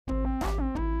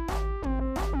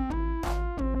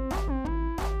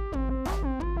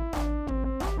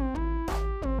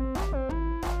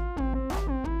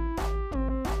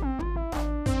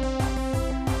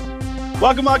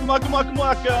Welcome.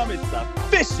 It's the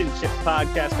Fish and Chip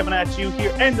Podcast coming at you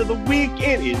here end of the week.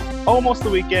 It is almost the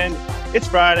weekend. It's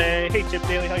Friday. Hey, Chip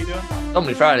Daly, how you doing? So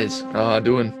many Fridays.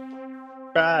 Doing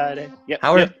Friday. Yep.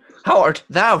 How art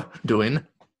thou doing,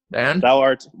 Dan? Thou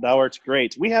art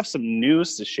great. We have some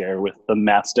news to share with the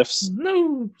Mastiffs.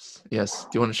 News. Yes. Do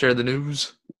you want to share the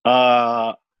news?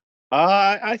 I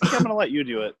think I'm going to let you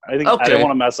do it. Okay. I don't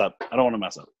want to mess up.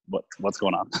 What's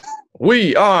going on?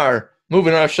 We are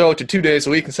moving our show to 2 days a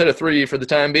week instead of 3 for the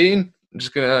time being. I'm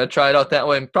just going to try it out that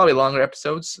way. Probably longer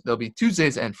episodes. There'll be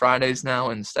Tuesdays and Fridays now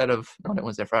instead of Monday,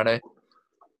 Wednesday, Friday.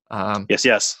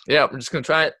 Yes. Yeah, we're just going to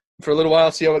try it for a little while,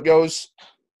 see how it goes.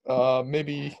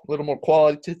 Maybe a little more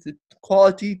quality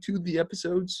to the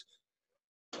episodes.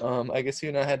 I guess you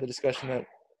and I had the discussion that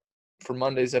for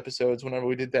Monday's episodes, whenever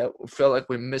we did that, we felt like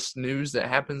we missed news that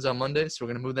happens on Mondays. So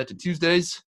we're going to move that to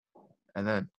Tuesdays and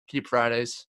then keep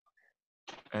Fridays.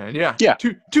 And yeah.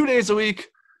 2 days a week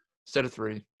instead of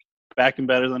 3. Back and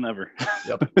better than ever.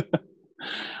 Yep.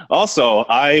 Also,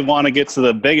 I want to get to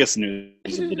the biggest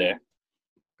news of the day.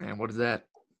 And what is that?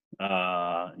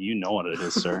 You know what it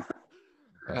is, sir.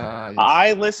 Yes.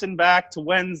 I listened back to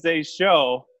Wednesday's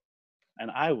show,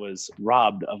 and I was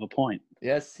robbed of a point.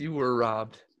 Yes, you were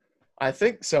robbed. I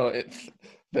think so.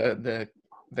 The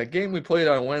game we played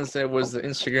on Wednesday was the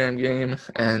Instagram game.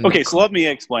 And okay, so let me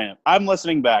explain it. I'm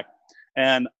listening back,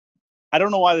 and I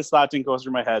don't know why this thought didn't go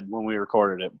through my head when we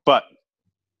recorded it, but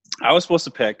I was supposed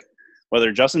to pick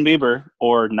whether Justin Bieber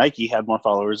or Nike had more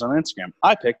followers on Instagram.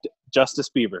 I picked Justice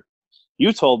Bieber.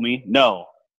 You told me no.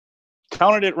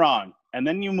 Counted it wrong. And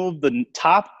then you moved the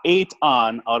top 8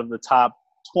 on out of the top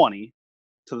 20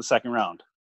 to the second round.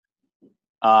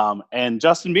 And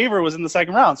Justin Bieber was in the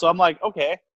second round. So I'm like,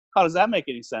 okay, how does that make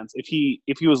any sense? If he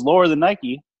was lower than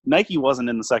Nike wasn't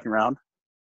in the second round,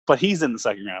 but he's in the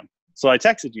second round. So I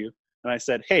texted you and I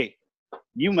said, hey,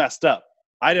 you messed up.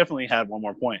 I definitely had one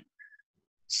more point.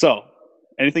 So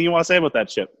anything you want to say about that,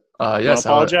 Chip? Yes.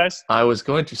 Apologize? I was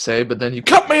going to say, but then you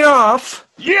cut me off.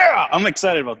 Yeah, I'm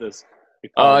excited about this.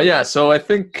 So I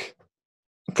think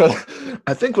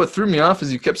what threw me off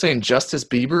is you kept saying Justice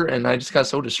Bieber, and I just got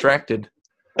so distracted.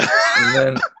 And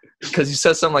then because you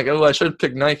said something like, "Oh, I should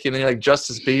pick Nike," and then you're like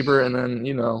Justice Bieber, and then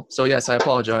So yes, I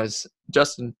apologize.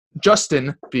 Justin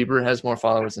Bieber has more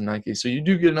followers than Nike, so you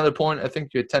do get another point. I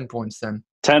think you had 10 points then.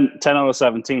 10 out of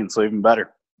 17, so even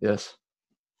better. Yes.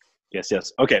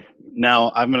 Yes. Okay,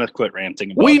 now I'm gonna quit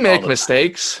ranting. We make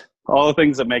mistakes. All the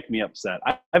things that make me upset.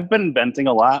 I've been venting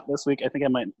a lot this week. I think I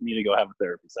might need to go have a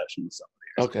therapy session with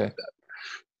somebody. Okay. Like that.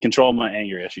 Control my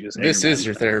anger issues. This is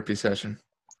your therapy session.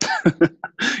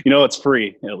 It's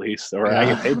free at least, or I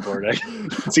get paid for it.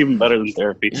 It's even better than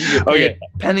therapy. Okay,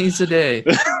 pennies a day.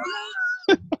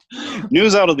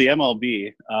 News out of the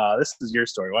MLB. This is your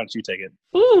story. Why don't you take it?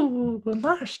 Ooh,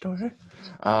 my story.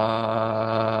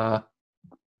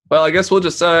 Well, I guess we'll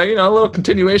just, a little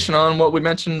continuation on what we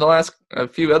mentioned the last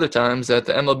few other times, that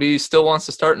the MLB still wants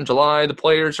to start in July. The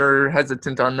players are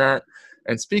hesitant on that.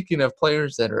 And speaking of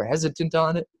players that are hesitant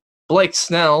on it, Blake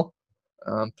Snell,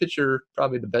 pitcher,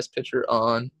 probably the best pitcher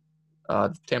on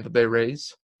the Tampa Bay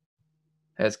Rays,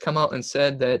 has come out and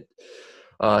said that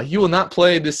he will not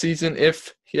play this season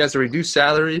if he has a reduced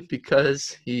salary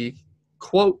because he,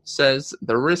 quote, says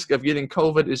the risk of getting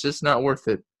COVID is just not worth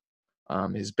it.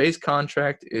 His base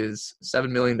contract is $7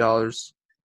 million,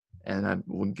 and I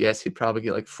would guess he'd probably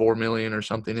get like $4 million or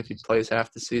something if he plays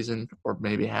half the season, or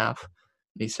maybe half.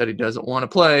 He said he doesn't want to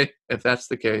play if that's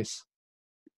the case.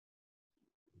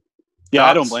 Yeah,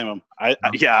 I don't blame him. I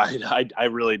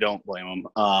really don't blame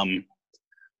him.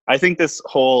 I think the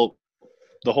whole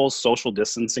social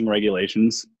distancing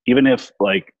regulations, even if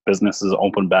like businesses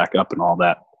open back up and all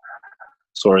that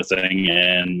sort of thing,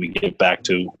 and we get back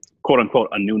to quote unquote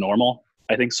a new normal,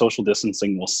 I think social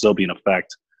distancing will still be in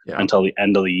effect until the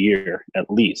end of the year at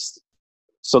least.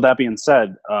 So that being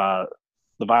said,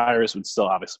 the virus would still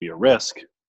obviously be a risk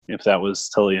if that was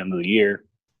till the end of the year.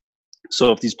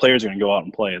 So if these players are going to go out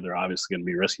and play, they're obviously going to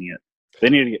be risking it. They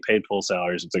need to get paid full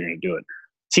salaries if they're going to do it.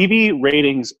 TV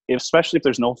ratings, especially if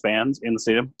there's no fans in the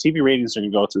stadium, TV ratings are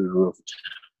going to go through the roof.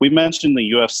 We mentioned the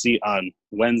UFC on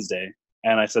Wednesday,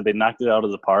 and I said they knocked it out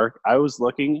of the park. I was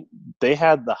looking. They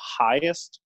had the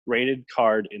highest rated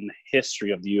card in the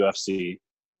history of the UFC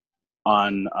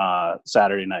on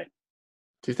Saturday night.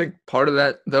 Do you think part of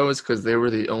that, though, is because they were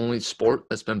the only sport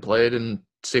that's been played in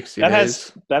 60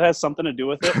 days? That has something to do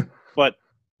with it. But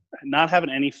not having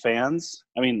any fans,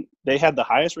 I mean, they had the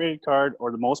highest rated card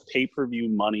or the most pay-per-view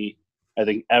money, I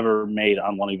think, ever made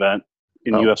on one event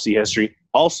in UFC history.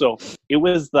 Also, it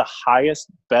was the highest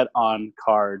bet-on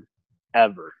card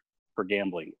ever for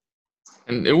gambling.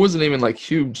 And it wasn't even like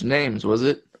huge names, was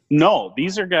it? No,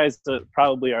 these are guys that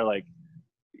probably are like,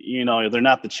 they're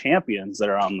not the champions that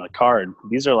are on the card.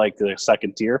 These are like the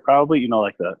second tier, probably.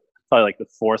 Probably like the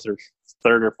fourth or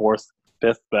third or fourth,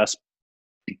 fifth best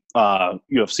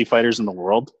UFC fighters in the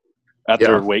world at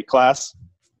their weight class.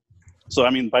 So, I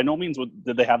mean, by no means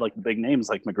did they have like big names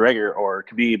like McGregor or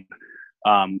Khabib.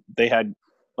 They had,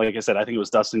 like I said, I think it was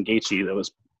Dustin Gaethje that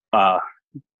was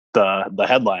the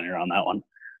headliner on that one.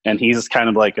 And he's kind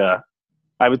of like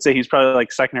I would say he's probably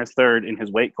like second or third in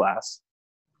his weight class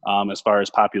as far as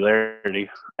popularity.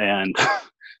 And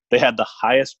they had the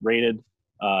highest rated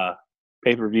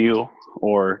pay-per-view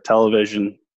or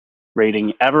television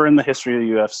rating ever in the history of the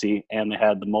UFC, and they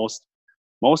had the most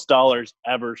dollars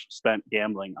ever spent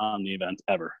gambling on the event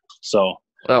ever. So,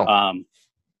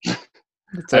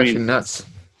 it's actually nuts.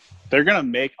 They're gonna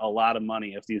make a lot of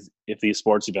money if these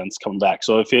sports events come back.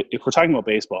 So if we're talking about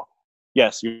baseball,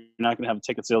 yes, you're not gonna have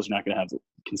ticket sales, you're not gonna have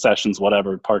concessions,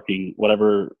 whatever, parking,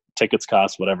 whatever tickets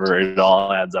cost, whatever it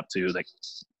all adds up to, like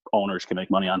owners can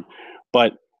make money on.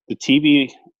 But the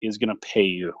TV is gonna pay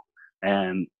you,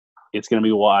 and it's gonna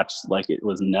be watched like it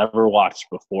was never watched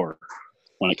before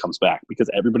when it comes back, because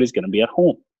everybody's going to be at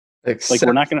home. Except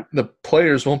we're not going to. The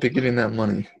players won't be getting that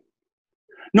money.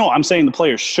 No, I'm saying the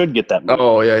players should get that money.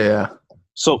 Oh, yeah.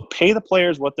 So pay the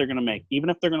players what they're going to make, even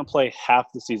if they're going to play half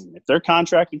the season. If they're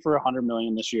contracted for $100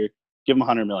 million this year, give them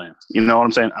 $100 million. You know what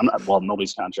I'm saying?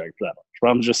 Nobody's contracted for that much. But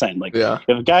I'm just saying, like, if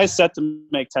a guy's set to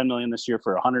make $10 million this year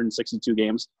for 162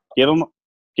 games, give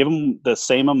him the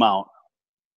same amount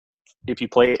if you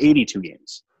play 82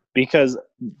 games. Because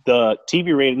the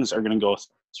TV ratings are going to go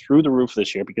through the roof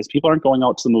this year, because people aren't going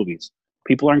out to the movies.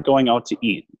 People aren't going out to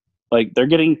eat. Like, they're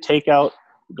getting takeout,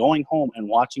 going home and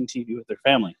watching TV with their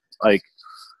family. Like,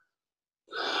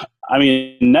 I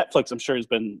mean, Netflix, I'm sure, has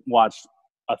been watched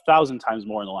 1,000 times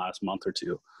more in the last month or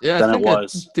two than it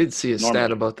was. I did see a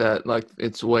stat about that. Like,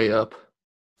 it's way up.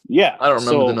 Yeah. I don't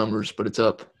remember the numbers, but it's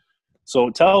up. So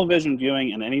television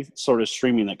viewing and any sort of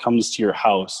streaming that comes to your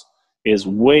house is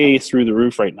way through the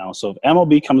roof right now. So if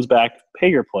MLB comes back, pay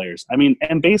your players. I mean,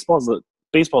 and baseball is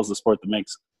the sport that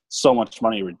makes so much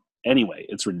money anyway.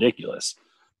 It's ridiculous.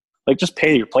 Like, just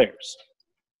pay your players.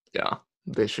 Yeah,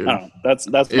 they should. I don't know. That's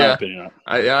my opinion.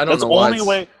 I don't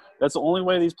know. That's the only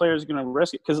way these players are going to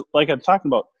risk it. Because, like I'm talking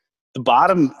about, the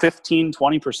bottom 15,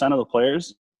 20% of the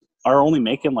players are only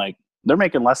making they're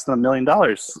making less than $1 million.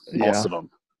 Most of them.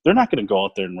 They're not going to go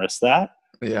out there and risk that.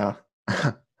 Yeah.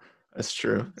 That's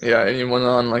true. Yeah, anyone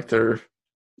on like their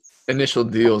initial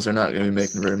deals are not going to be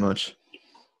making very much.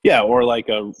 Yeah, or like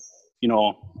an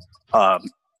 8th or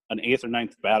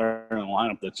 9th batter in a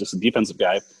lineup that's just a defensive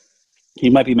guy. He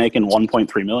might be making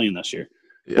 $1.3 million this year.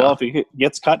 Yeah. Well, if he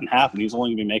gets cut in half and he's only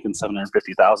going to be making $750,000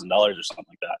 or something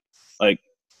like that, like,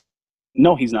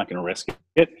 no, he's not going to risk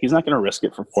it. He's not going to risk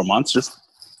it for 4 months. Just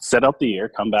set out the year,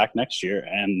 come back next year,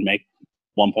 and make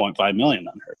 $1.5 million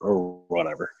on her or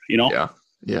whatever. Yeah.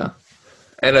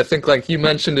 And I think, like you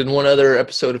mentioned in one other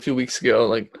episode a few weeks ago,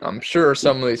 like, I'm sure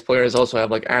some of these players also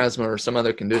have like asthma or some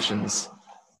other conditions.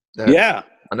 Yeah.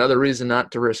 Another reason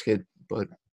not to risk it, but.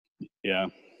 Yeah.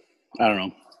 I don't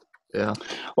know. Yeah.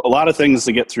 A lot of things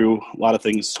to get through, a lot of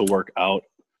things to work out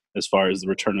as far as the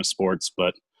return of sports,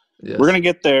 but we're going to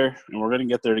get there, and we're going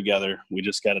to get there together. We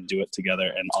just got to do it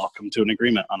together and all come to an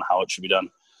agreement on how it should be done.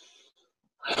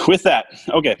 With that,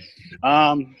 okay.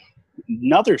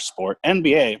 Another sport,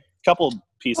 NBA, a couple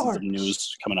pieces of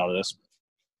news coming out of this.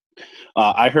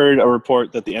 I heard a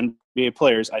report that the NBA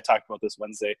players, I talked about this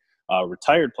Wednesday,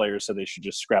 retired players said they should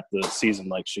just scrap the season,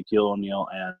 like Shaquille O'Neal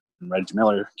and Reggie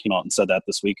Miller came out and said that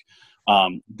this week.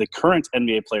 The current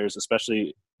NBA players,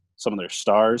 especially some of their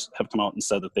stars, have come out and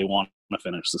said that they want to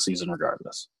finish the season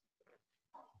regardless.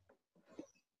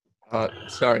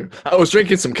 Sorry, I was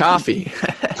drinking some coffee.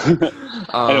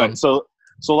 Anyway, so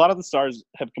a lot of the stars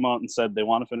have come out and said they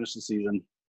want to finish the season.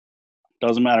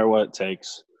 Doesn't matter what it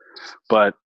takes.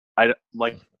 But I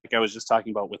was just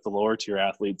talking about with the lower tier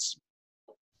athletes,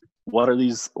 what are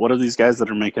these guys that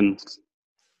are making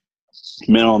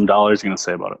minimum dollars going to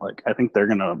say about it? Like, I think they're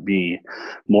going to be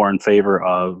more in favor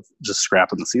of just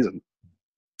scrapping the season.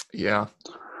 Yeah.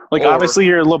 Like, obviously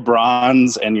your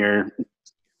LeBrons and your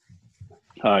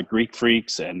Greek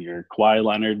Freaks and your Kawhi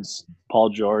Leonards, Paul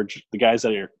George, the guys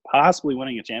that are possibly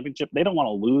winning a championship, they don't want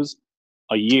to lose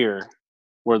a year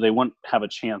where they wouldn't have a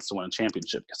chance to win a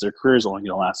championship, because their career is only going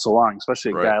to last so long,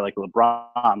 especially a guy like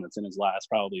LeBron that's in his last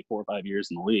probably 4 or 5 years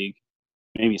in the league,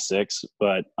 maybe 6.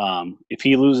 But if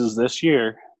he loses this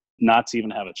year, not to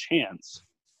even have a chance,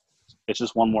 it's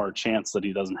just one more chance that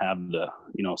he doesn't have to,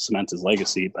 cement his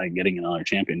legacy by getting another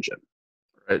championship.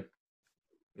 Right.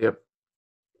 Yep.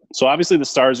 So obviously the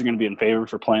Stars are going to be in favor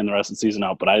for playing the rest of the season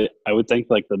out, but I would think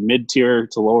like the mid-tier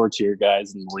to lower-tier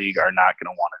guys in the league are not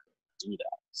going to want to do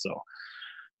that. So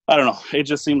I don't know. It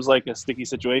just seems like a sticky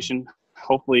situation.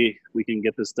 Hopefully we can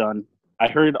get this done. I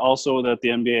heard also that the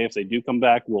NBA, if they do come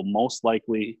back, will most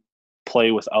likely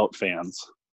play without fans.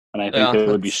 And I think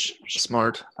they would be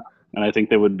smart. And I think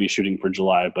they would be shooting for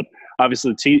July. But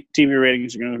obviously the TV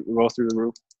ratings are going to go through the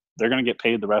roof. They're going to get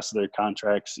paid the rest of their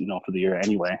contracts, for the year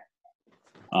anyway,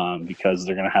 because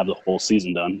they're going to have the whole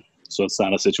season done. So it's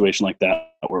not a situation like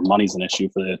that where money's an issue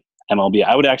for the MLB.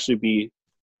 I would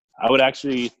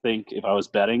actually think if I was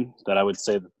betting that I would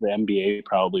say that the NBA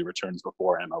probably returns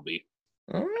before MLB.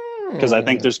 Because I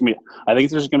think there's going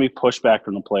to be pushback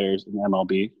from the players in the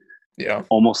MLB. Yeah.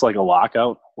 Almost like a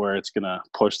lockout where it's going to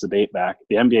push the date back.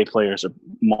 The NBA players are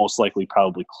most likely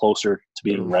probably closer to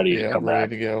being ready to come back.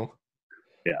 Ready to go.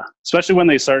 Yeah. Especially when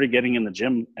they started getting in the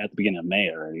gym at the beginning of May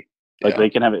already. Like they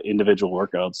can have individual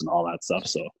workouts and all that stuff.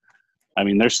 So, I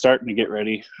mean, they're starting to get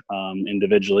ready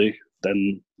individually.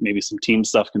 Then maybe some team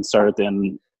stuff can start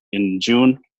then in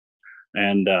June,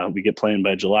 and we get playing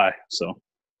by July. So,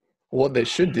 what they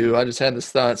should do, I just had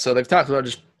this thought. So they've talked about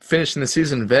just finishing the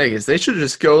season in Vegas. They should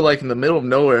just go like in the middle of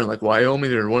nowhere, like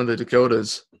Wyoming or one of the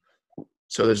Dakotas.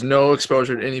 So there's no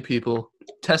exposure to any people.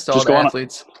 Test all the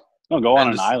athletes. Go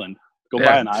on an island. Go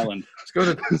buy an island. Let's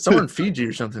go to somewhere in Fiji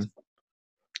or something.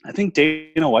 I think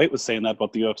Dana White was saying that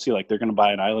about the UFC. Like they're going to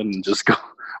buy an island and just go,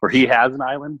 or he has an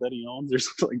island that he owns or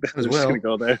something like that. They're just going to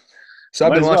go there. So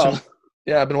I've been watching.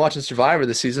 Yeah, I've been watching Survivor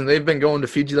this season. They've been going to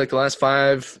Fiji like the last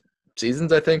 5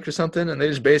 seasons, I think, or something, and they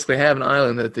just basically have an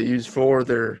island that they use for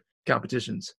their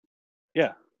competitions.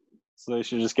 Yeah, so they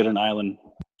should just get an island.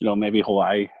 Maybe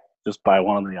Hawaii. Just buy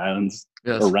one of the islands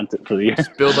or rent it for the year.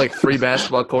 Just build like 3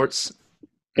 basketball courts.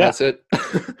 Yeah. That's it.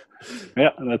 Yeah,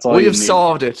 that's all. We have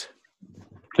solved it.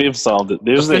 We have solved it.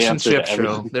 There's the fish and answer chip to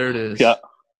everything. show. There it is. Yeah.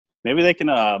 Maybe they can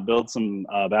build some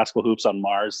basketball hoops on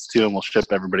Mars too, and we'll ship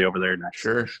everybody over there next.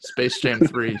 Sure. Space Jam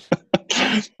 3.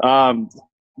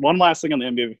 One last thing on the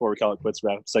NBA before we call it quits.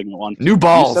 Wrap up segment 1. New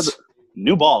balls.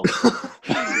 New balls.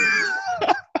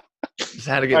 Just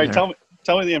had to get all right,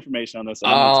 tell me the information on this.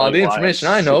 The information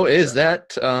I know is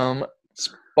that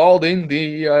Spalding,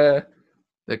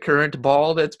 the current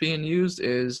ball that's being used,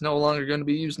 is no longer going to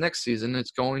be used next season.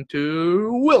 It's going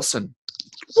to Wilson.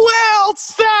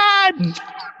 Wilson.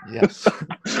 Yes.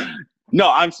 No,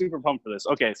 I'm super pumped for this.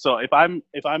 Okay, so if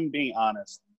I'm being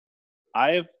honest,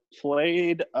 I've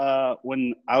played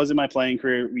when I was in my playing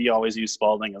career, we always used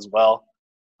Spalding as well.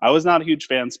 I was not a huge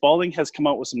fan. Spalding has come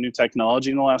out with some new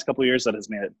technology in the last couple of years that has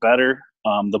made it better.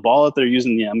 The ball that they're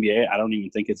using in the NBA, I don't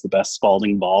even think it's the best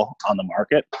Spalding ball on the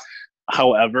market.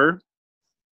 However,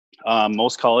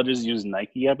 most colleges use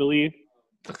Nike, I believe,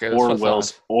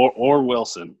 or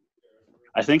Wilson.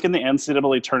 I think in the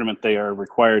NCAA tournament they are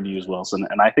required to use Wilson,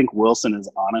 and I think Wilson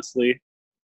is honestly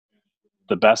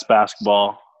the best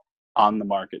basketball on the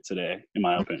market today, in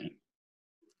my opinion.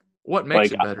 What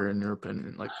makes it better in your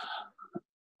opinion?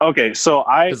 Okay, so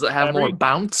does it have more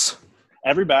bounce?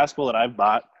 Every basketball that I've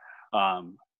bought,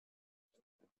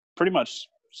 pretty much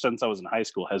since I was in high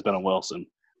school, has been a Wilson,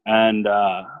 and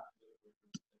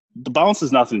the bounce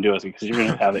has nothing to do with it because you're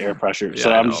going to have the air pressure. So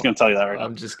I'm just going to tell you that right now.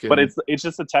 I'm just kidding. But it's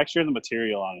just the texture and the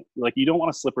material on it. Like, you don't want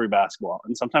a slippery basketball,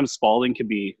 and sometimes Spalding can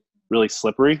be really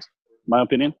slippery, in my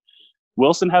opinion.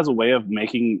 Wilson has a way of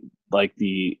making like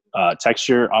the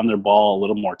texture on their ball a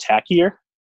little more tackier.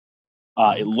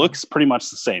 It looks pretty much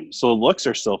the same. So the looks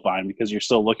are still fine because you're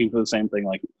still looking for the same thing.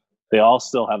 Like, they all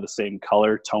still have the same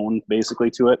color tone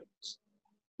basically to it.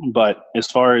 But as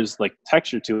far as like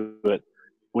texture to it,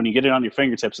 when you get it on your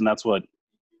fingertips, and that's what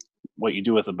you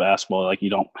do with a basketball, like, you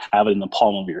don't have it in the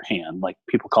palm of your hand. Like,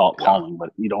 people call it palming, but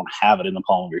you don't have it in the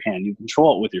palm of your hand. You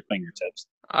control it with your fingertips.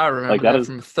 I remember that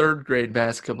from 3rd grade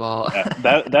basketball.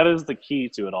 Yeah, that is the key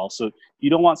to it all. So you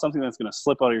don't want something that's going to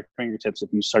slip out of your fingertips if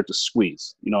you start to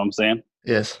squeeze. You know what I'm saying?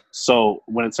 Yes. So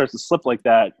when it starts to slip like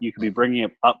that, you could be bringing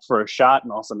it up for a shot,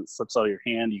 and all of a sudden it slips out of your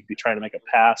hand. You could be trying to make a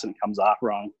pass, and it comes off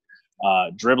wrong.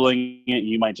 Dribbling it,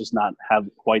 you might just not have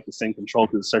quite the same control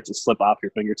because it starts to slip off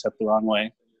your fingertip the wrong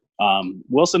way.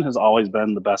 Wilson has always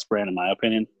been the best brand, in my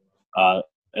opinion,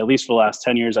 at least for the last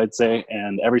 10 years, I'd say.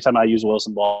 And every time I use a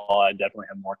Wilson ball, I definitely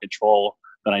have more control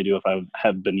than I do if I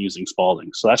have been using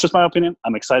Spalding. So that's just my opinion.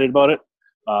 I'm excited about it.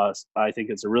 I think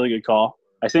it's a really good call.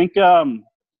 I think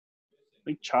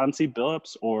Chauncey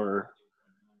Billups or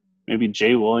maybe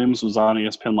Jay Williams was on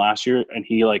ESPN last year, and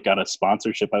he like got a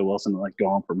sponsorship by Wilson to like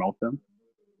go and promote them,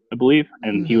 I believe.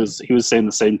 And he was saying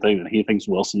the same thing, that he thinks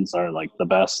Wilsons are like the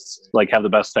best, like have the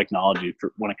best technology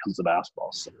for when it comes to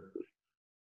basketball. So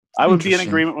I would be in Interesting.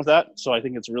 agreement with that. So I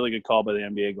think it's a really good call by the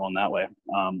NBA going that way.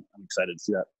 I'm excited to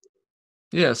see that.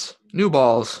 Yes, new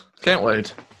balls. Can't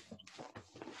wait.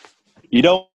 You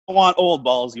don't want old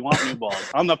balls. You want new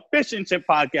balls. On the Fish and Chip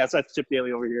podcast, that's Chip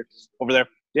Daly over there.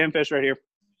 Dan Fish right here.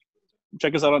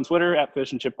 Check us out on Twitter at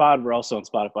Fish and Chip Pod. We're also on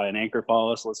Spotify and Anchor.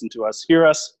 Follow us, listen to us, hear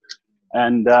us.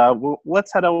 And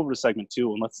let's head over to segment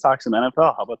 2 and let's talk some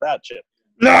NFL. How about that, Chip?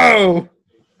 No!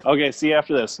 Okay, see you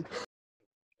after this.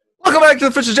 Welcome back to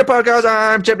the Fish and Chip Podcast.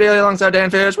 I'm Chip Daly alongside Dan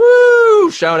Fish. Woo!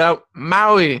 Shout out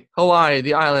Maui, Hawaii,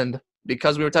 the island.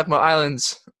 Because we were talking about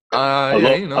islands.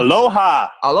 Aloha.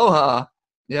 Aloha.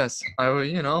 Yes.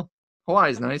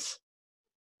 Hawaii's nice.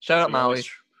 Shout out Maui.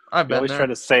 I've We been always there. try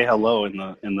to say hello in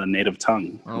the native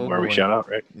tongue where we boy. shout out,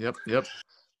 right? Yep.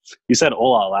 You said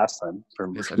hola last time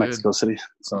from Yes, I Mexico City.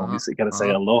 So Uh-huh. you got to say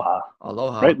aloha.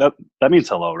 Aloha. Right? That means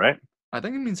hello, right? I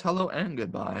think it means hello and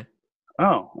goodbye.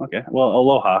 Oh, okay. Well,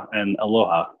 aloha and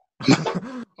aloha.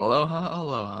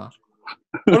 Aloha.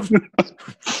 What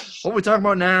are we talking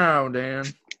about now, Dan?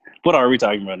 What are we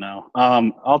talking about now?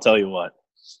 I'll tell you what.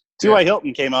 T.Y.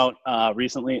 Hilton came out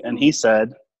recently, and he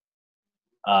said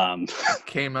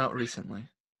Came out recently.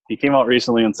 he came out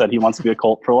recently and said he wants to be a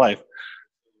Colt for life.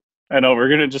 I know we're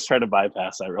gonna just try to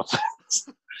bypass that real fast.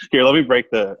 Here, let me break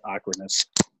the awkwardness.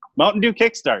 Mountain Dew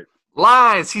Kickstart.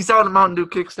 Lies. He's out of Mountain Dew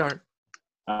Kickstart.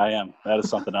 I am. That is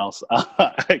something else.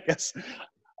 I guess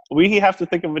we have to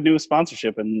think of a new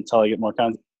sponsorship until I get more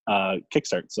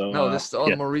Kickstart. So No, this is all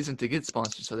yeah. the more reason to get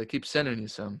sponsored. So they keep sending you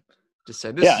some. Just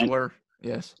say this is where.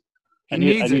 Yes. I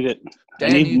need it. I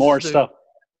Dan need needs more to- stuff.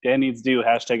 Dan needs to do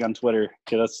hashtag on Twitter.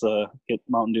 Get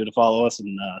Mountain Dew to follow us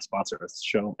and sponsor us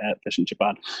show at Fish and Chip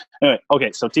Pod. Anyway,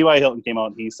 okay, so T.Y. Hilton came out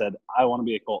and he said, I want to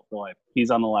be a Colt for life. He's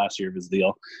on the last year of his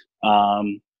deal.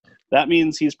 That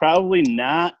means he's probably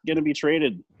not going to be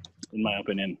traded, in my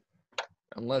opinion.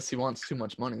 Unless he wants too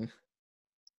much money.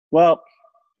 Well,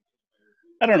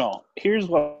 I don't know. Here's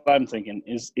what I'm thinking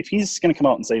is if he's going to come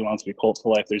out and say he wants to be a Colt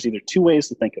for life, there's either two ways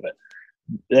to think of it.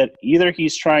 That either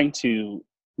he's trying to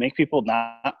make people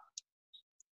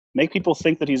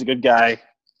think that he's a good guy,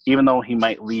 even though he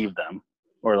might leave them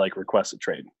or like request a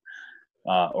trade,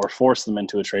 or force them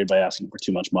into a trade by asking for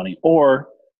too much money, or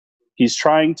he's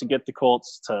trying to get the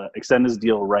Colts to extend his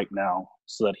deal right now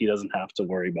so that he doesn't have to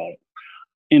worry about it.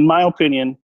 In my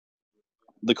opinion,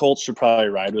 the Colts should probably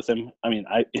ride with him. I mean,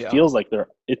 it feels like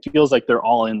they're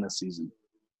all in this season.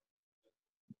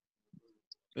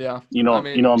 Yeah. You know what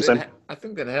I'm saying? I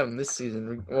think they'd have him this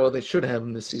season. Well, they should have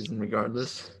him this season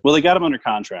regardless. Well, they got him under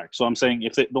contract, so I'm saying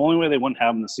the only way they wouldn't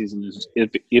have him this season is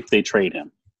if they trade him.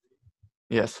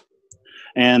 Yes.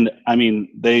 And I mean,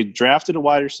 they drafted a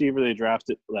wide receiver. They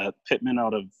drafted Pittman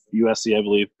out of USC, I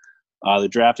believe. They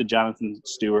drafted Jonathan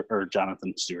Taylor.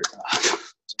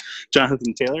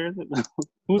 Is it?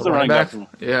 Who's the running back?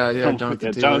 Yeah, Jonathan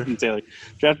Taylor. Jonathan Taylor.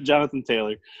 Drafted Jonathan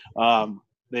Taylor.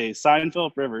 They signed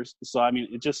Phillip Rivers. So, I mean,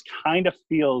 it just kind of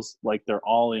feels like they're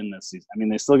all in this season. I mean,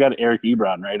 they still got Eric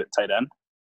Ebron, right, at tight end?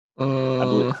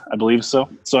 I believe so.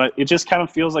 So it just kind of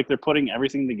feels like they're putting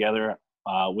everything together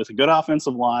with a good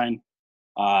offensive line.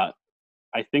 I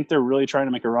think they're really trying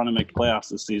to make a run and make playoffs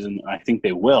this season. I think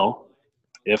they will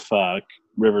if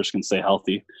Rivers can stay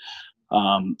healthy.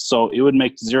 So it would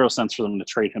make zero sense for them to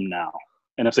trade him now.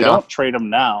 And if they don't trade him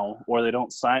now or they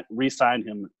don't re-sign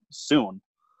him soon,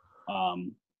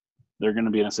 they're going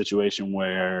to be in a situation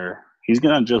where he's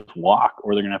going to just walk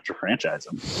or they're going to have to franchise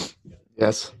him.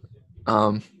 Yes.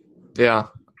 Yeah.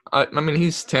 I mean,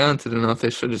 he's talented enough. They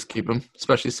should just keep him,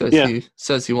 especially he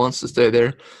says he wants to stay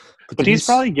there. But he's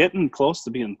probably getting close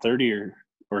to being 30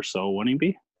 or so, wouldn't he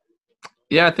be?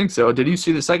 Yeah, I think so. Did you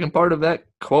see the second part of that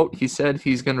quote? He said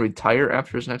he's going to retire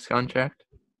after his next contract.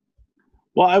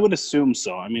 Well, I would assume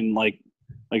so. I mean, like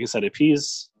I said, if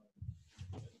he's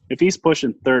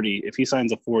pushing 30, if he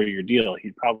signs a 4-year deal,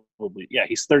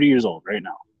 he's 30 years old right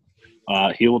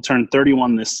now. He will turn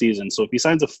 31 this season. So if he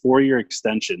signs a 4-year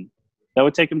extension, that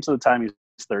would take him to the time he's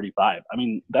 35. I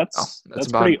mean, that's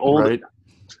pretty old. Right?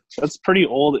 That's pretty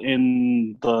old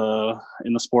in the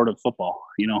sport of football,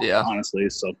 honestly.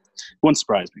 So it wouldn't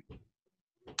surprise me.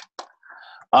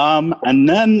 And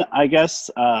then I guess,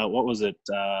 what was it?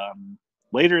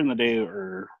 Later in the day,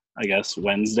 or I guess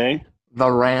Wednesday. The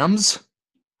Rams?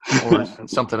 Or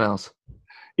something else?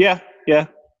 Yeah.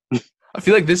 I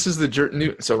feel like this is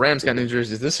so Rams got new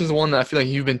jerseys. This is the one that I feel like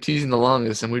you've been teasing the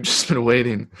longest, and we've just been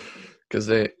waiting because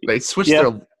they switched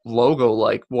their logo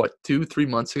 2-3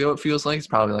 months ago. It feels like it's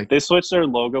probably like they switched their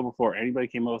logo before anybody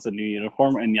came up with a new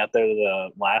uniform, and yet they're the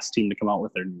last team to come out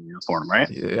with their new uniform, right?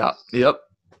 Yeah. Yep.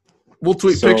 We'll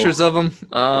tweet So- pictures of them.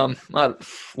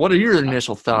 What are your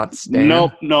initial thoughts, Dan?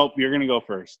 Nope. You're gonna go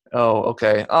first. Oh,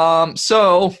 okay.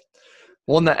 So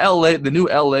when the new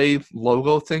LA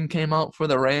logo thing came out for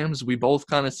the Rams, we both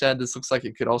kind of said this looks like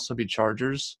it could also be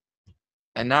Chargers.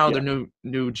 And now Yeah. their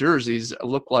new jerseys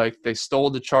look like they stole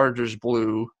the Chargers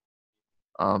blue,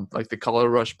 like the color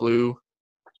rush blue,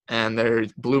 and they're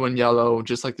blue and yellow,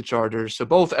 just like the Chargers. So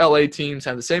both LA teams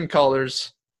have the same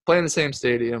colors, play in the same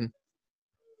stadium.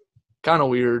 Kind of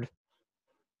weird.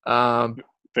 Very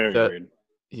weird.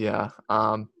 Yeah.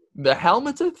 The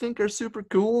helmets I think are super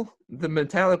cool. The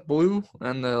metallic blue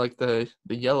and the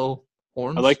yellow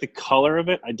horns. I like the color of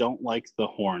it. I don't like the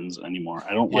horns anymore.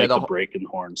 I don't like the break in the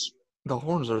horns. The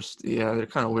horns are they're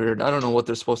kind of weird. I don't know what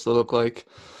they're supposed to look like.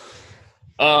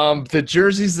 The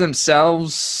jerseys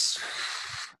themselves,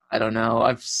 I don't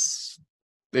know.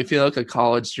 They feel like a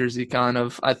college jersey kind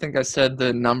of. I think I said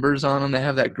the numbers on them. They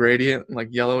have that gradient, like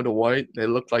yellow to white. They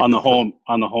look like on the home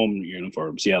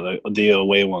uniforms. Yeah, the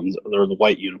away ones or the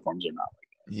white uniforms are not.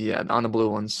 Yeah, on the blue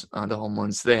ones, on the home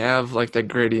ones, they have like that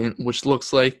gradient, which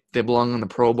looks like they belong on the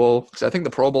Pro Bowl. Because I think the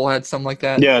Pro Bowl had something like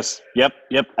that. Yes. Yep.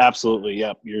 Absolutely.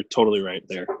 Yep. You're totally right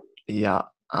there. Yeah.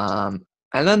 And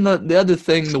then the other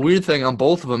thing, the weird thing on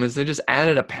both of them is they just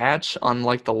added a patch on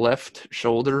like the left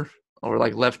shoulder or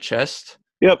like left chest.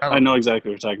 Yep, I know exactly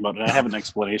what you're talking about. And I have an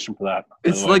explanation for that.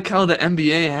 It's like how the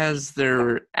NBA has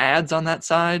their ads on that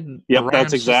side. Yep,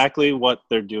 that's exactly what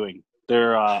they're doing.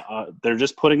 They're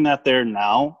just putting that there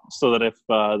now so that if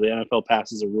the NFL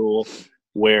passes a rule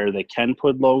where they can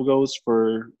put logos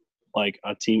for like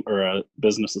a team or a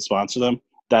business to sponsor them,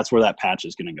 that's where that patch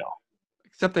is going to go.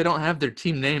 Except they don't have their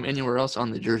team name anywhere else on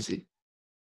the jersey.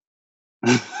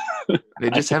 They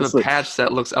just have a patch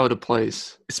that looks out of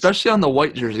place, especially on the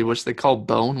white jersey, which they call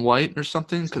bone white or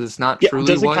something because it's not truly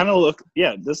does it white. Kind of look?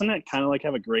 Yeah, doesn't it kind of like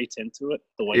have a gray tint to it?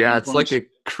 The white. Yeah, it's like a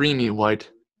creamy white.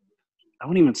 I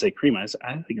wouldn't even say cream. I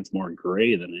think it's more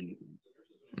gray than anything.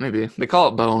 Maybe they call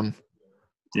it bone.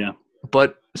 Yeah.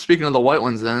 But speaking of the white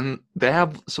ones, then they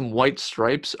have some white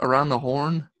stripes around the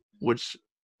horn, which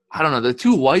I don't know. The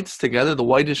two whites together, the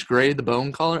whitish gray, the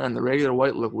bone color, and the regular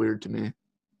white look weird to me.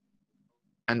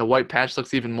 And the white patch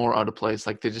looks even more out of place.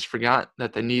 Like they just forgot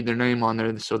that they need their name on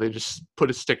there, so they just put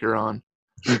a sticker on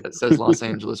that says Los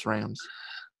Angeles Rams.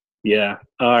 Yeah.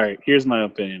 All right. Here's my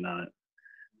opinion on it.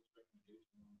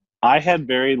 I had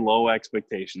very low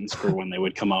expectations for when they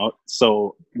would come out.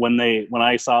 So when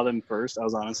I saw them first, I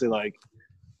was honestly like,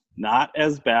 not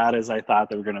as bad as I thought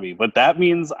they were going to be. But that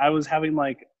means I was having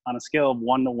like on a scale of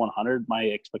 1 to 100, my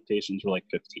expectations were like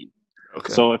 15.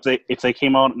 Okay. So if they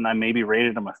came out and I maybe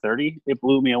rated them a 30, it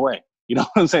blew me away. You know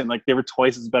what I'm saying? Like they were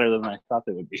twice as better than I thought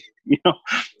they would be. You know,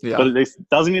 Yeah. But it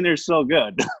doesn't mean they're so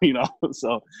good. You know,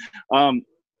 so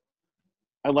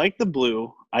I like the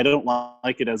blue. I don't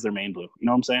like it as their main blue. You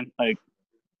know what I'm saying? Like,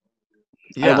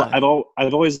 Yeah.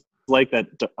 I've always liked that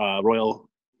royal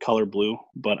color blue,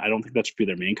 but I don't think that should be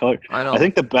their main color. I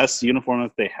think the best uniform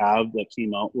that they have that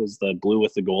came out was the blue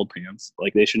with the gold pants.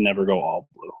 Like they should never go all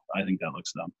blue. I think that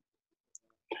looks dumb.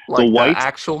 Like the white,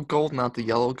 actual gold, not the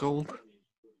yellow gold.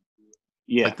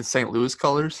 Yeah. Like the St. Louis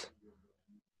colors.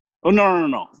 Oh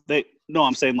no.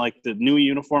 I'm saying like the new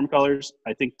uniform colors.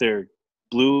 I think they're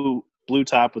blue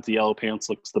top with the yellow pants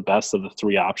looks the best of the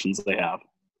three options they have.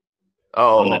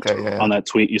 Oh, okay. On that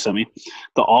tweet you sent me,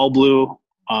 the all blue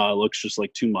looks just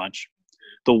like too much.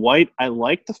 The white, I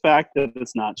like the fact that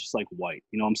it's not just like white.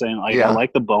 You know what I'm saying? I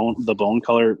like the bone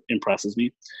color impresses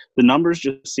me. The numbers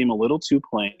just seem a little too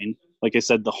plain. Like I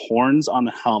said, the horns on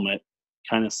the helmet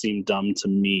kind of seem dumb to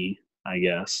me, I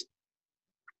guess.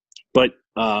 But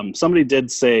somebody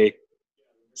did say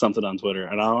something on Twitter,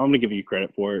 and I'm going to give you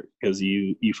credit for it because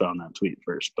you found that tweet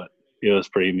first, but it was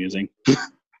pretty amusing. I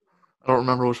don't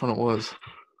remember which one it was.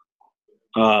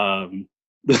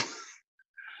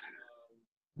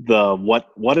 The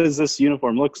what does this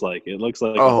uniform looks like? It looks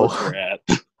like a worker at.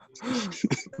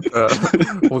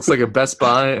 Looks like a Best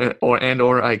Buy or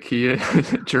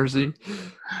IKEA jersey.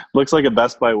 Looks like a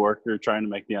Best Buy worker trying to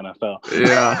make the NFL.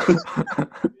 Yeah.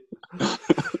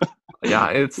 Yeah,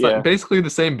 it's like basically the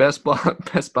same Best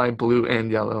Buy blue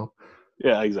and yellow.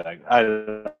 Yeah, exactly. I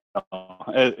don't know.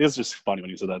 It's just funny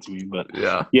when you said that to me, but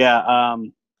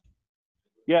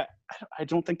I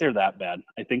don't think they're that bad.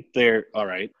 I think they're all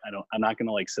right. I'm not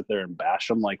gonna like sit there and bash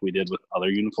them like we did with other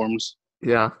uniforms.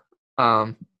 Yeah.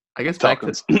 I guess back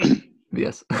to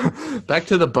back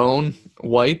to the bone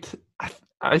white.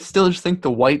 I still just think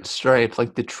the white stripe,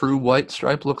 like the true white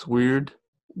stripe, looks weird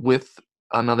with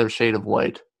another shade of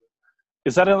white.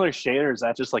 Is that another shade or is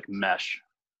that just like mesh?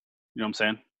 You know what I'm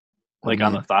saying? Like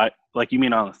on the thigh? Like you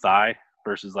mean on the thigh?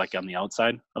 versus like on the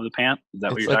outside of the pant? Is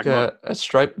that what It's you're like talking about? a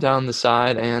stripe down the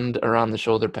side and around the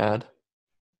shoulder pad.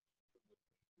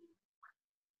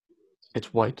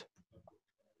 It's white.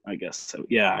 I guess so.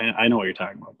 Yeah, I know what you're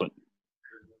talking about, but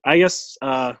I guess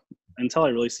until I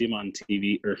really see him on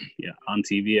TV, on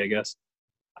TV, I guess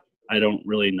I don't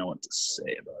really know what to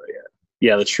say about it yet.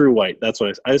 Yeah, the true white. That's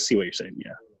what I see what you're saying.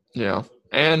 Yeah. Yeah.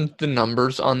 And the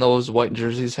numbers on those white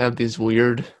jerseys have these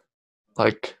weird,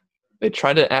 like, they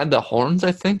try to add the horns,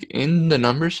 I think, in the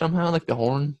numbers somehow, like the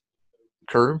horn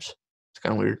curves. It's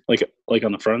kind of weird. Like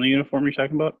on the front of the uniform you're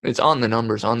talking about? It's on the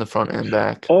numbers on the front and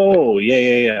back. Oh,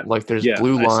 yeah. Like there's Yeah,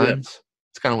 blue I see lines.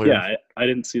 It's kind of weird. Yeah, I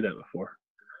didn't see that before.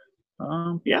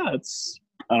 It's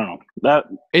I don't know.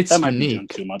 It's that might be doing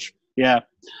unique. too much. Yeah.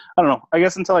 I don't know. I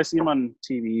guess until I see him on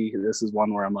TV, this is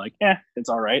one where I'm like, it's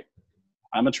all right.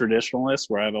 I'm a traditionalist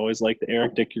where I've always liked the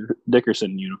Eric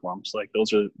Dickerson uniforms. Like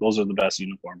those are the best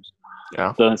uniforms.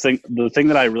 Yeah. The thing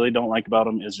that I really don't like about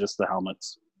them is just the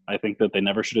helmets. I think that they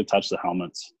never should have touched the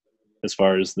helmets as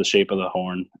far as the shape of the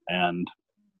horn, and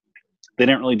they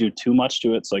didn't really do too much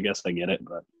to it. So I guess I get it,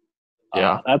 but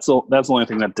Yeah. that's the only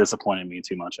thing that disappointed me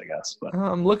too much, I guess. But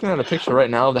I'm looking at a picture right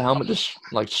now of the helmet just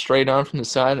like straight on from the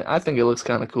side. I think it looks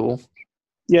kind of cool.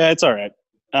 yeah, it's all right.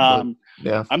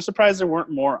 Yeah. I'm surprised there weren't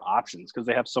more options because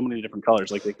they have so many different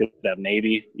colors. Like they could have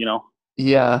navy,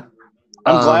 Yeah.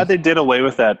 I'm glad they did away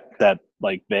with that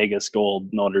like Vegas gold,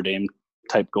 Notre Dame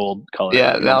type gold color.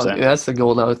 Yeah, You know what I'm saying? that's the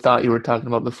gold I thought you were talking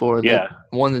about before. Yeah.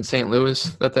 The one in St. Louis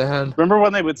that they had. Remember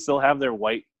when they would still have their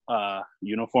white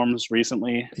uniforms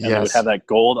recently, and they would Yes. have that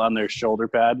gold on their shoulder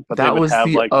pad, but they That would was have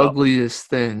the like ugliest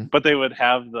thing. but they would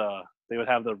have the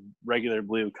regular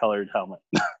blue colored helmet.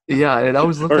 Yeah, it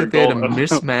always looked Or like they had gold.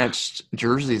 mismatched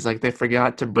jerseys. Like they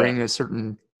forgot to bring a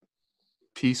certain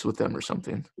piece with them or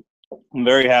something. I'm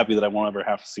very happy that I won't ever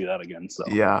have to see that again. So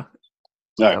Yeah,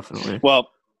 all right. definitely. Well,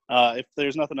 if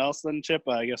there's nothing else, then Chip,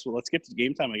 I guess let's get to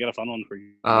game time. I got a fun one for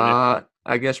you.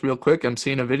 I guess real quick, I'm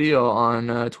seeing a video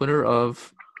on Twitter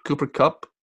of Cooper Kupp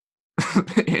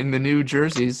in the new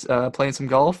jerseys playing some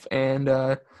golf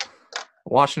and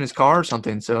washing his car or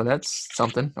something. So that's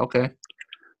something. Okay.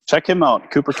 Check him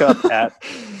out, Cooper Kupp at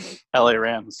LA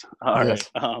Rams. All Yes.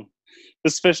 right.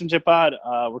 This is Fish and Chip Pod.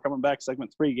 We're coming back,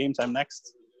 segment 3, game time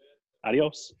next.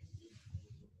 Adios.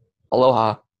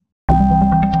 Aloha.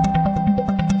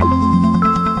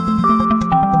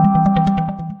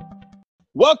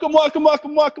 Welcome.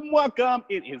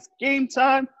 It is game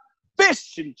time.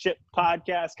 Fish and Chip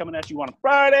Podcast coming at you on a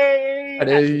Friday. At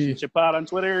Fish and Chip Pod on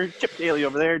Twitter. Chip Daly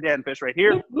over there. Dan Fish right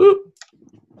here.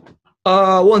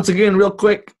 Once again, real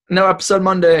quick, no episode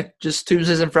Monday, just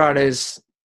Tuesdays and Fridays.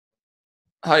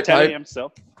 10 a.m.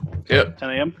 still. Yep. 10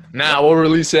 a.m. Now we'll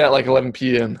release it at like 11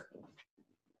 p.m.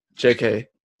 JK,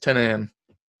 10 a.m.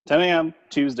 10 a.m.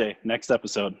 Tuesday. Next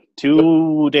episode.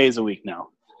 2 days a week now.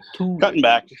 Cutting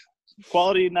back.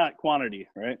 Quality, not quantity,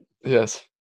 right? Yes.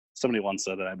 Somebody once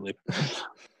said that, I believe.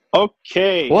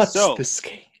 Okay. What's so, this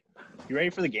game? you ready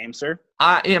for the game, sir?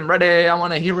 I am ready. I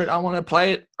want to hear it. I want to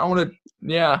play it.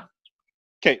 Yeah.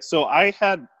 Okay, so I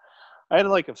had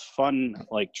like a fun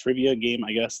like trivia game,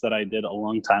 I guess, that I did a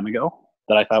long time ago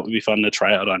that I thought would be fun to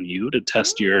try out on you to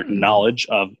test your knowledge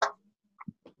of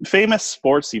famous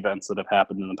sports events that have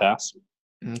happened in the past.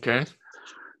 Okay.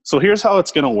 So here's how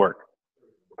it's going to work.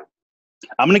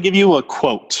 I'm going to give you a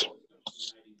quote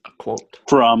Quote.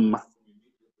 from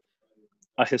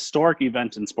a historic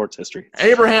event in sports history.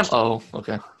 Abraham. Oh,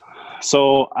 okay.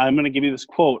 So I'm going to give you this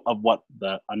quote of what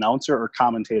the announcer or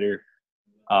commentator,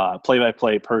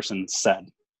 play-by-play person said.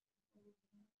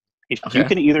 If you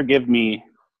can either give me,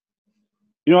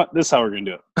 you know what, this is how we're going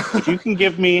to do it. If you can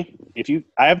give me,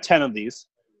 I have 10 of these.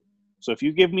 So if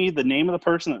you give me the name of the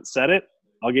person that said it,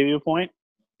 I'll give you a point.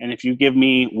 And if you give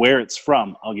me where it's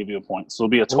from, I'll give you a point. So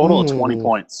it'll be a total of 20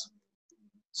 points.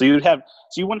 So you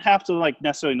wouldn't have to like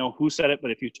necessarily know who said it,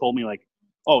 but if you told me like,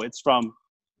 oh, it's from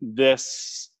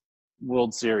this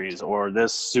World Series or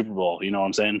this Super Bowl, you know what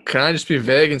I'm saying? Can I just be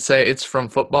vague and say it's from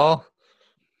football?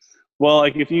 Well,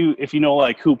 like if you know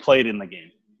like who played in the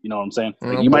game, you know what I'm saying?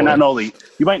 Like, Oh, you might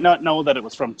boy. not know that it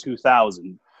was from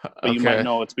 2000, but you might Okay.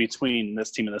 know it's between this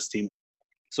team and this team.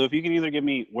 So if you can either give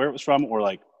me where it was from or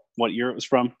like what year it was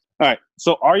from. All right.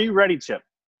 So are you ready, Chip?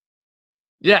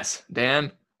 Yes,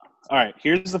 Dan. All right.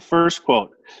 Here's the first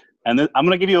quote, and then I'm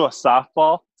going to give you a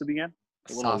softball to begin.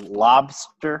 A little Softball.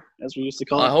 lobster, as we used to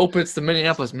call I it. hope it's the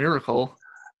Minneapolis Miracle.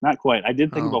 Not quite. I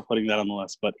did think Oh. about putting that on the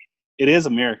list, but it is a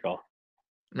miracle.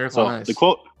 Miracle So on Ice. the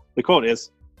quote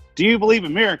is, "Do you believe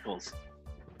in miracles?"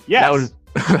 Yes.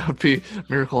 That would be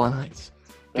Miracle on Ice.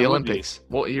 The That would be. Olympics.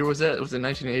 What year was that? Was it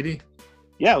 1980?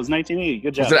 Yeah, it was 1980.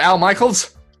 Good job. Was it Al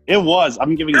Michaels? It was.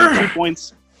 I'm giving you 2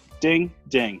 points. Ding,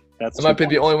 ding. That's That might be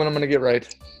the only one I'm going to get right.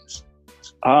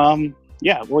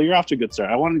 Yeah, well, you're off to a good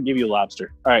start. I wanted to give you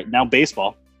lobster. All right, now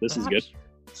baseball. This is good.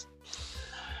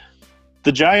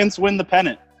 The Giants win the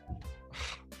pennant.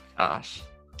 Gosh.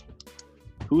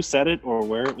 Who said it or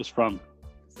where it was from?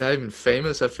 Is that even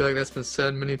famous? I feel like that's been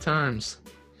said many times.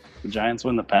 The Giants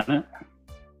win the pennant?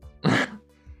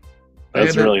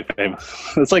 That's really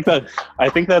famous. It's like I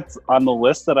think that's on the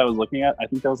list that I was looking at. I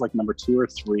think that was like number 2 or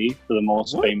 3 for the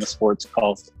most famous sports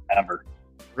calls ever.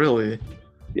 Really?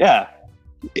 Yeah.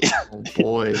 Oh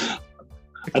boy.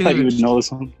 I thought you would know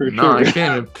this one for sure. No, I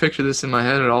can't even picture this in my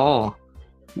head at all.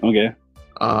 Okay. Is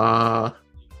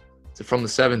it from the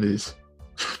 70s?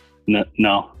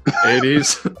 No.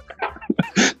 80s?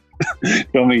 You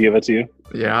want me to give it to you?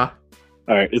 Yeah.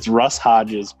 All right. It's Russ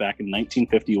Hodges back in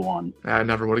 1951. I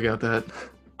never would have got that.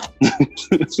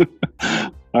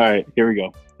 All right. Here we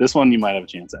go. This one you might have a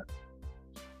chance at.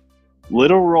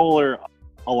 Little roller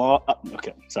along.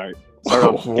 Okay. Sorry.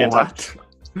 What?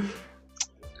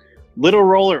 Little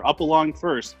roller up along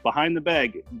first, behind the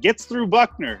bag, gets through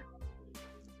Buckner.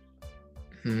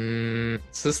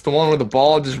 Is this the one where the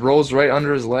ball just rolls right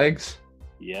under his legs?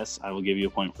 Yes, I will give you a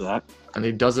point for that. And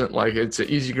he doesn't, like, it's an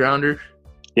easy grounder?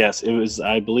 Yes, it was,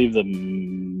 I believe, no,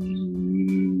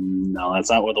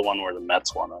 that's not the one where the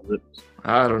Mets won, is it?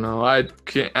 I don't know. I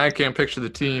can't picture the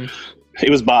team. It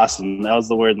was Boston. That was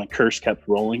the word, and the curse kept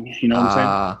rolling. You know what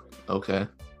I'm saying? Okay.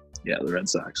 Yeah, the Red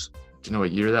Sox. Do you know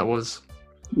what year that was?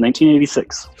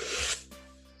 1986.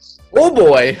 Oh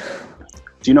boy!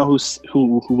 Do you know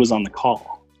who was on the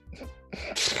call?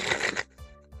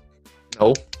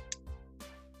 No. It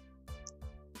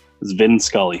was Vin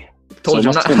Scully. Told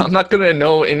you, I'm not gonna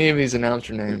know any of these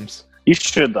announcer names. You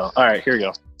should though. All right, here we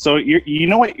go. So you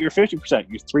know what? You're 50%.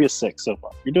 You're 3 of 6 so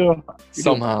far. You're doing fine.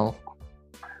 Somehow.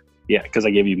 Yeah, because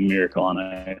I gave you Miracle on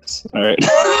Ice. All right.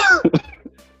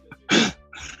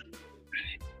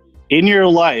 In your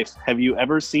life, have you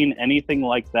ever seen anything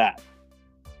like that?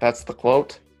 That's the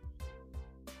quote?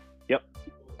 Yep.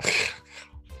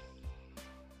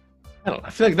 I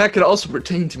feel like that could also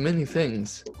pertain to many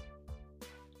things.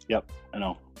 Yep, I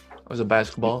know. Was it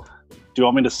basketball? Do you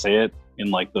want me to say it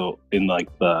in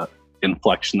the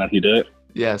inflection that he did it?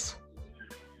 Yes.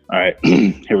 All right,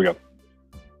 here we go.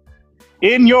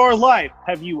 In your life,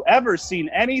 have you ever seen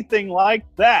anything like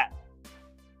that?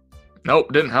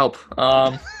 Nope, didn't help.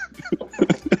 Can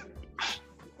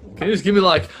you just give me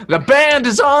the band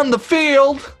is on the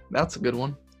field? That's a good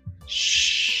one.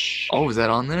 Shh. Oh, is that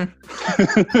on there?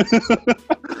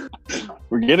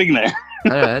 We're getting there.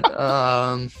 All right.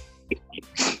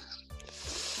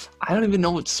 I don't even know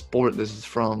what sport this is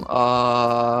from.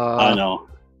 I know,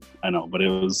 but it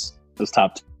was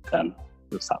top 10.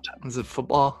 It was top 10. Is it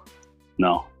football?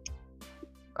 No.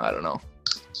 I don't know.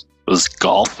 It was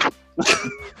golf.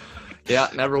 Yeah,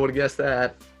 never would have guessed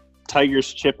that.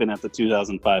 Tigers chipping at the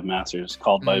 2005 Masters,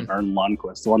 called by Vern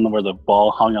Lundquist. The one where the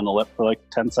ball hung on the lip for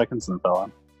 10 seconds and fell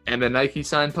on. And the Nike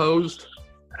sign posed?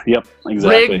 Yep,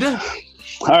 exactly. Rigged.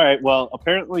 All right, well,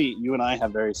 apparently you and I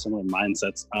have very similar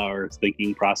mindsets, our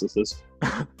thinking processes.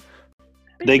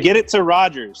 They get it to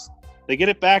Rogers. They get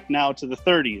it back now to the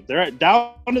 30. They're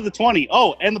down to the 20.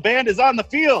 Oh, and the band is on the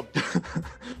field.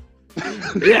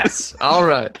 Yes. All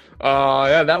right.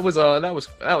 Yeah, that was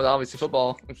obviously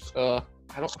football. I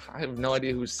have no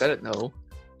idea who said it though.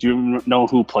 Do you know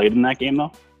who played in that game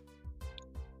though?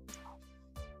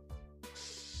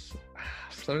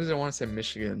 For some reason, I want to say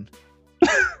Michigan.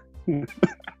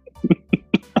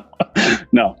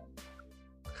 No.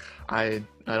 I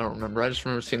don't remember. I just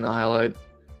remember seeing the highlight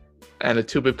and a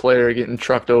 2-bit player getting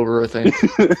trucked over, I think.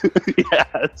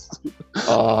 Yes.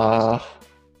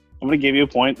 I'm gonna give you a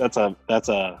point. That's a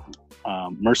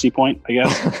mercy point, I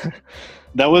guess.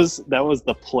 That was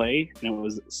the play, and it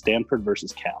was Stanford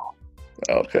versus Cal.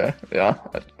 Okay, yeah.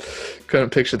 I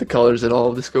couldn't picture the colors at all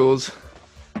of the schools.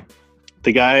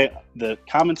 The guy that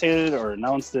commentated or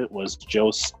announced it was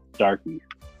Joe Starkey.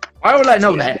 Why would I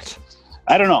know that?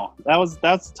 I don't know.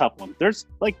 That's a tough one. There's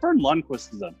Vern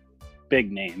Lundquist is a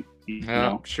big name. You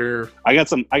know? Sure. I got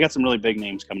some really big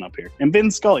names coming up here, and Vin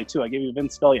Scully too. I gave you Vin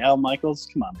Scully, Al Michaels.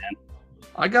 Come on, man.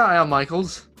 I got Al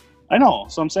Michaels. I know.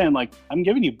 So I'm saying I'm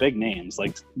giving you big names.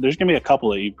 There's gonna be a couple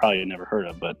that you probably never heard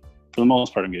of, but for the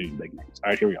most part, I'm giving you big names. All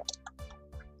right, here we go.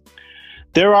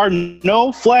 There are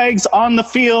no flags on the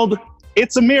field.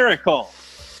 It's a miracle.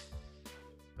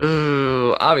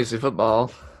 Ooh, obviously football.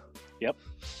 Yep.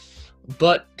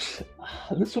 But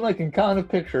this one I can kind of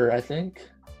picture, I think.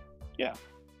 Yeah.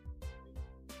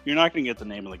 You're not going to get the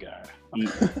name of the guy. I'm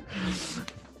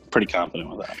pretty confident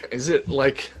with that. Is it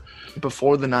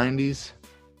before the 90s?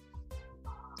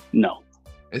 No.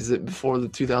 Is it before the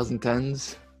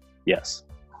 2010s? Yes.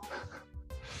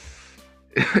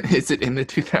 Is it in the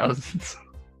 2000s?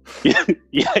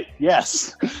 Yeah.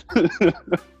 Yes.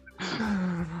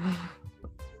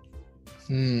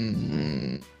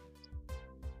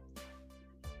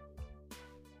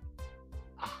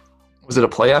 Was it a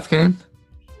playoff game?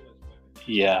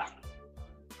 Yeah.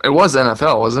 It was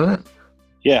NFL, wasn't it?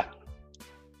 Yeah.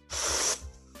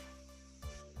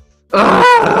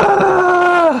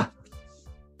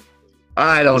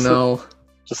 I don't know.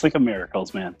 Just think of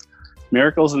miracles, man.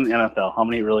 Miracles in the NFL. How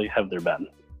many really have there been?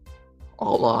 A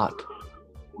lot.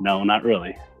 No, not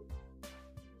really.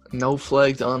 No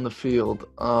flags on the field.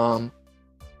 I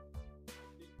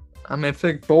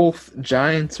think both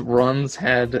Giants runs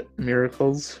had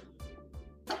miracles.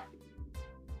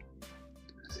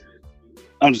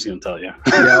 I'm just going to tell you.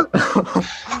 Yeah.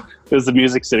 It was the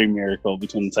Music City Miracle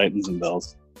between the Titans and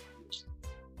Bills.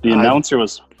 The announcer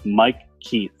was Mike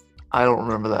Keith. I don't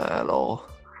remember that at all.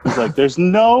 He's like, there's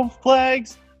no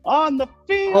flags on the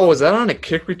field. Oh, was that on a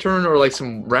kick return or like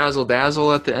some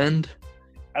razzle-dazzle at the end?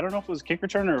 I don't know if it was a kick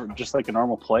return or just like a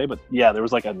normal play, but yeah, there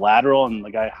was like a lateral and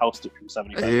the guy housed it from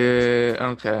 75. Yeah,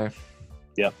 okay.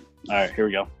 Yep. All right, here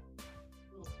we go.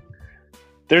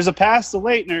 There's a pass to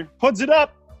Leitner. Puts it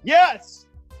up. Yes.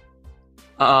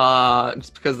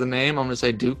 Just because of the name, I'm going to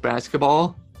say Duke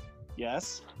basketball.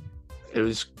 Yes. It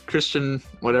was Christian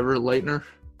whatever, Leitner.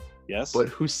 Yes. But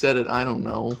who said it? I don't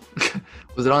know.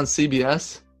 Was it on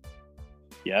CBS?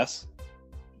 Yes.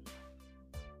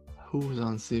 Who was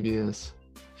on CBS?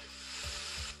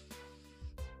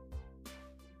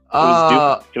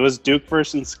 It was Duke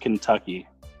versus Kentucky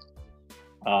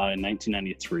in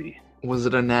 1993. Was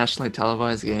it a nationally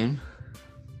televised game?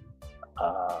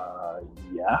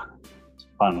 Yeah.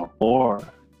 Final Four.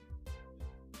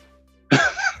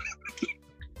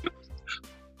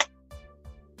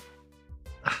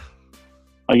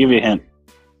 I'll give you a hint.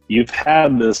 You've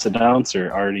had this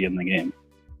announcer already in the game.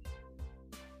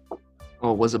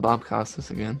 Oh, was it Bob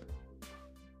Costas again?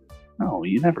 No,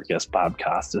 you never guessed Bob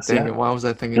Costas. Dang it, why was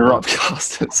I thinking You're Bob up.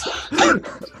 Costas?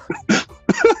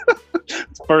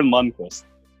 It's Vern Lundquist.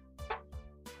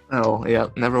 Oh, yeah,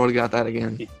 never would have got that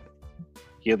again.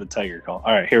 He had the Tiger call.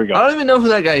 All right, here we go. I don't even know who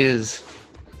that guy is.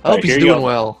 I All hope right, he's here you doing go.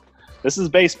 well. This is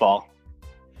baseball.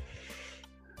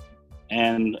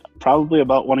 And probably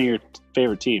about one of your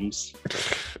favorite teams.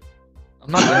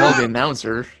 I'm not going to know the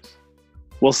announcer.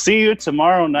 We'll see you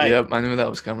tomorrow night. Yep, I knew that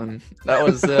was coming. That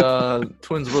was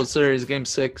Twins World Series Game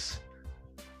 6.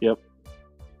 Yep.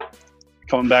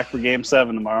 Coming back for Game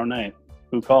 7 tomorrow night.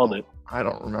 Who called it? I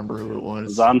don't remember who it It was.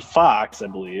 was on Fox, I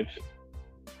believe.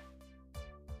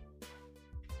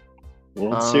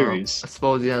 World Series. I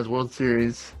suppose, yeah, it was World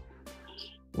Series.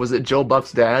 Was it Joe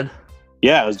Buck's dad?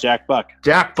 Yeah, it was Jack Buck.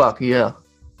 Jack Buck, yeah.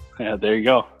 Yeah, there you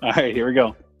go. All right, here we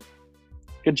go.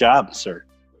 Good job, sir.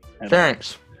 And,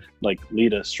 Thanks. like,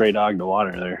 lead a stray dog to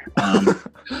water there.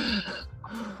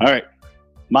 All right.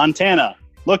 Montana,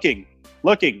 looking,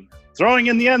 throwing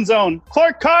in the end zone.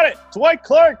 Clark caught it. Dwight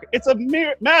Clark. It's a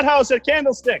madhouse at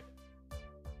Candlestick.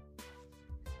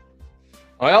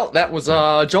 Well, that was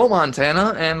Joe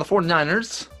Montana and the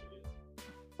 49ers.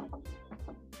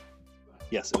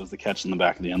 Yes, it was the catch in the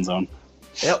back of the end zone.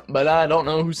 Yep, but I don't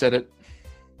know who said it.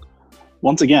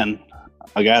 Once again,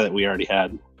 a guy that we already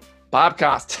had. Bob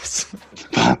Costas.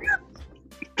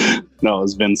 No, it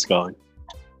was Vin Scully.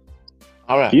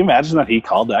 All right. Can you imagine that he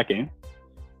called that game?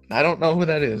 I don't know who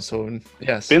that is, so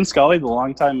yes. Vin Scully, the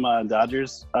longtime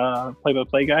Dodgers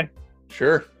play-by-play guy.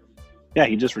 Sure. Yeah,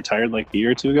 he just retired like a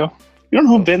year or two ago. You don't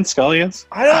know who Vin Scully is?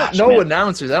 I don't Gosh, know man.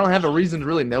 announcers. I don't have a reason to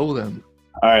really know them.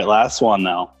 All right, last one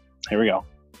now. Here we go.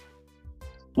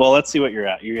 Well, let's see what you're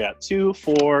at. You're at 2,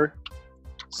 4,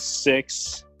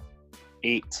 6,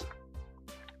 8.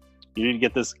 You need to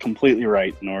get this completely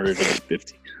right in order to get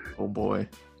 50. Oh, boy.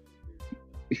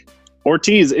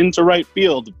 Ortiz into right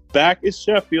field. Back is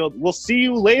Sheffield. We'll see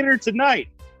you later tonight.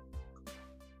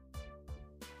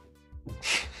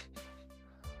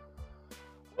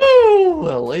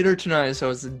 Well, later tonight,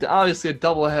 so it's obviously a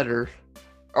doubleheader.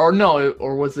 Or no,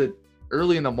 or was it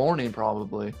early in the morning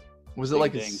probably? Was it Ding,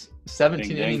 like ding. a 17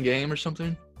 Ding, inning ding. game or something?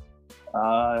 It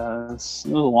was a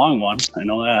long one. I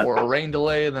know that. Or a rain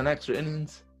delay and then extra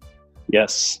innings?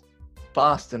 Yes.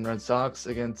 Boston Red Sox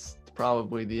against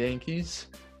probably the Yankees.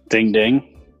 Ding,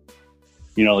 ding.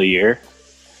 You know the year?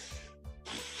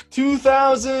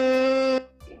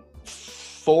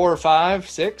 2004 or 5,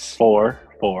 6? 4.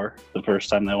 The first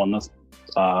time they won this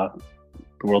the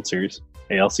World Series.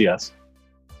 ALCS.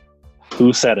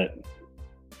 Who said it?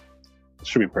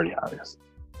 Should be pretty obvious.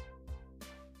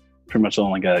 pretty much the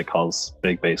only guy that calls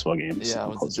big baseball games. Yeah,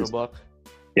 was it Joe Buck?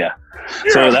 Yeah.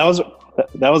 So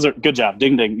that was a good job.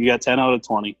 Ding ding. You got 10 out of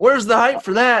 20. Where's the hype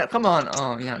for that? Come on.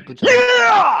 Oh yeah, good job.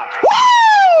 Yeah!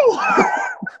 Woo!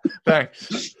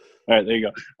 Thanks. All right, there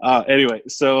you go. Anyway,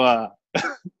 so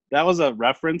that was a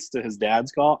reference to his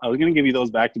dad's call. I was going to give you those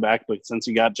back to back, but since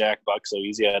you got Jack Buck so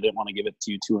easy, I didn't want to give it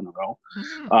to you 2 in a row.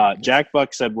 Jack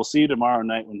Buck said, "We'll see you tomorrow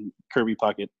night," when Kirby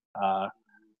Puckett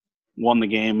won the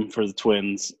game for the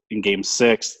Twins in Game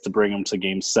 6 to bring them to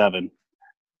Game 7.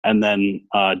 And then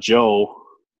Joe,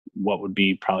 what would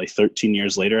be probably 13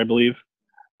 years later, I believe,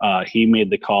 he made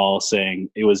the call saying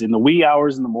it was in the wee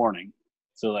hours in the morning.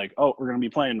 So like, oh, we're going to be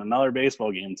playing another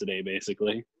baseball game today,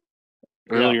 basically.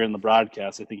 Earlier in the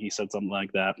broadcast, I think he said something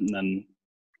like that. And then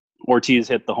Ortiz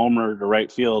hit the homer to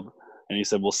right field, and he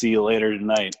said, "We'll see you later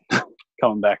tonight,"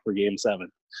 coming back for Game 7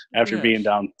 after being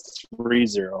down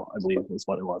 3-0, I believe was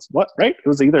what it was. What, right? It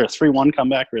was either a 3-1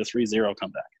 comeback or a 3-0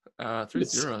 comeback.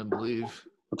 3-0, I believe.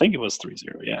 I think it was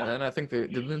 3-0, yeah. And I think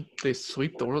didn't they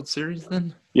sweep the World Series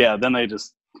then? Yeah, then they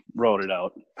just wrote it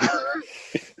out.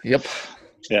 Yep.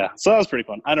 Yeah, so that was pretty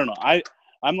fun. I don't know.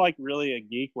 I'm like really a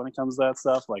geek when it comes to that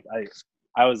stuff. Like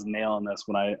I was nailing this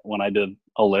when I did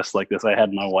a list like this. I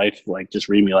had my wife like just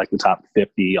read me like the top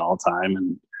 50 all time,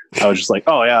 and I was just like,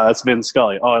 oh yeah, that's Vin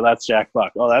Scully. Oh, that's Jack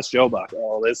Buck. Oh, that's Joe Buck.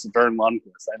 Oh, this is Vern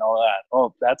Lundquist. I know that.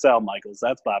 Oh, that's Al Michaels.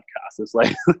 That's Bob Costas.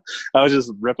 Like I was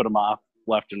just ripping them off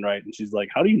left and right. And she's like,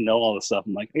 "How do you know all this stuff?"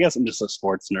 I'm like, "I guess I'm just a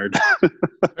sports nerd."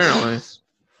 Apparently.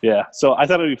 Yeah. So I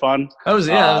thought it'd be fun. That was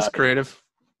creative.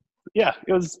 Yeah,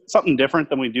 it was something different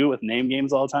than we do with name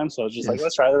games all the time. So I was just like,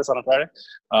 let's try this on a Friday.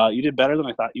 You did better than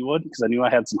I thought you would because I knew I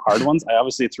had some hard ones. I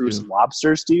obviously threw some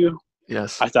lobsters to you.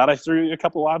 Yes. I thought I threw you a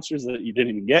couple lobsters that you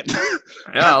didn't even get.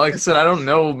 Yeah, like I said, I don't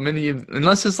know many,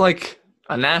 unless it's like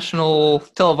a national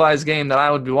televised game that I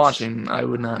would be watching, I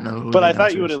would not know who. But I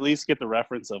thought you would at least get the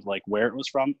reference of like where it was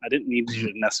from. I didn't need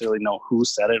you to necessarily know who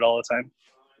said it all the time.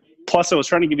 Plus, I was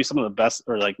trying to give you some of the best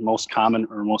or like most common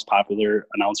or most popular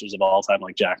announcers of all time,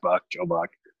 like Jack Buck, Joe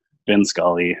Buck, Vin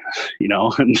Scully, you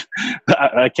know. And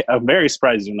I'm very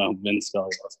surprised you know who Vin Scully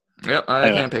was. Yep,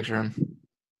 I can't picture him.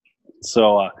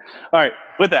 So, all right,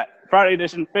 with that, Friday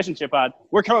edition Fish and Chip Pod.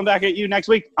 We're coming back at you next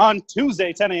week on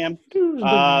Tuesday, 10 a.m.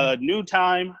 New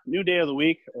time, new day of the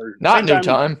week. Or not new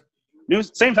time.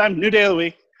 Same time, new day of the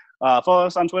week. Follow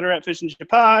us on Twitter at Fish and Chip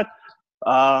Pod.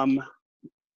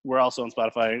 We're also on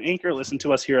Spotify and Anchor. Listen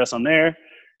to us, hear us on there.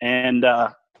 And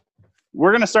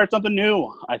we're going to start something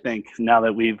new, I think, now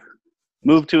that we've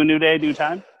moved to a new day, new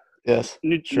time. Yes.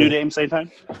 New day, same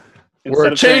time.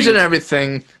 We're changing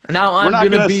everything. Now I'm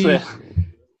going to be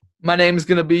 – my name's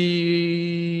going to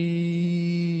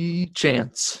be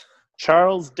Chance.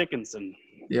 Charles Dickinson.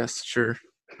 Yes, sure.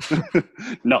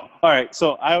 No. All right.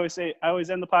 So I always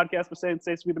end the podcast by saying,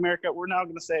 "Stay sweet, America." We're now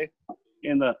going to say,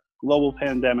 in the global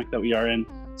pandemic that we are in,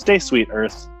 stay sweet,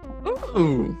 Earth.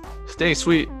 Ooh, stay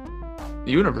sweet,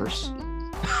 universe.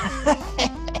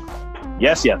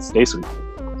 Yes, stay sweet.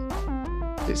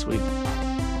 Stay sweet.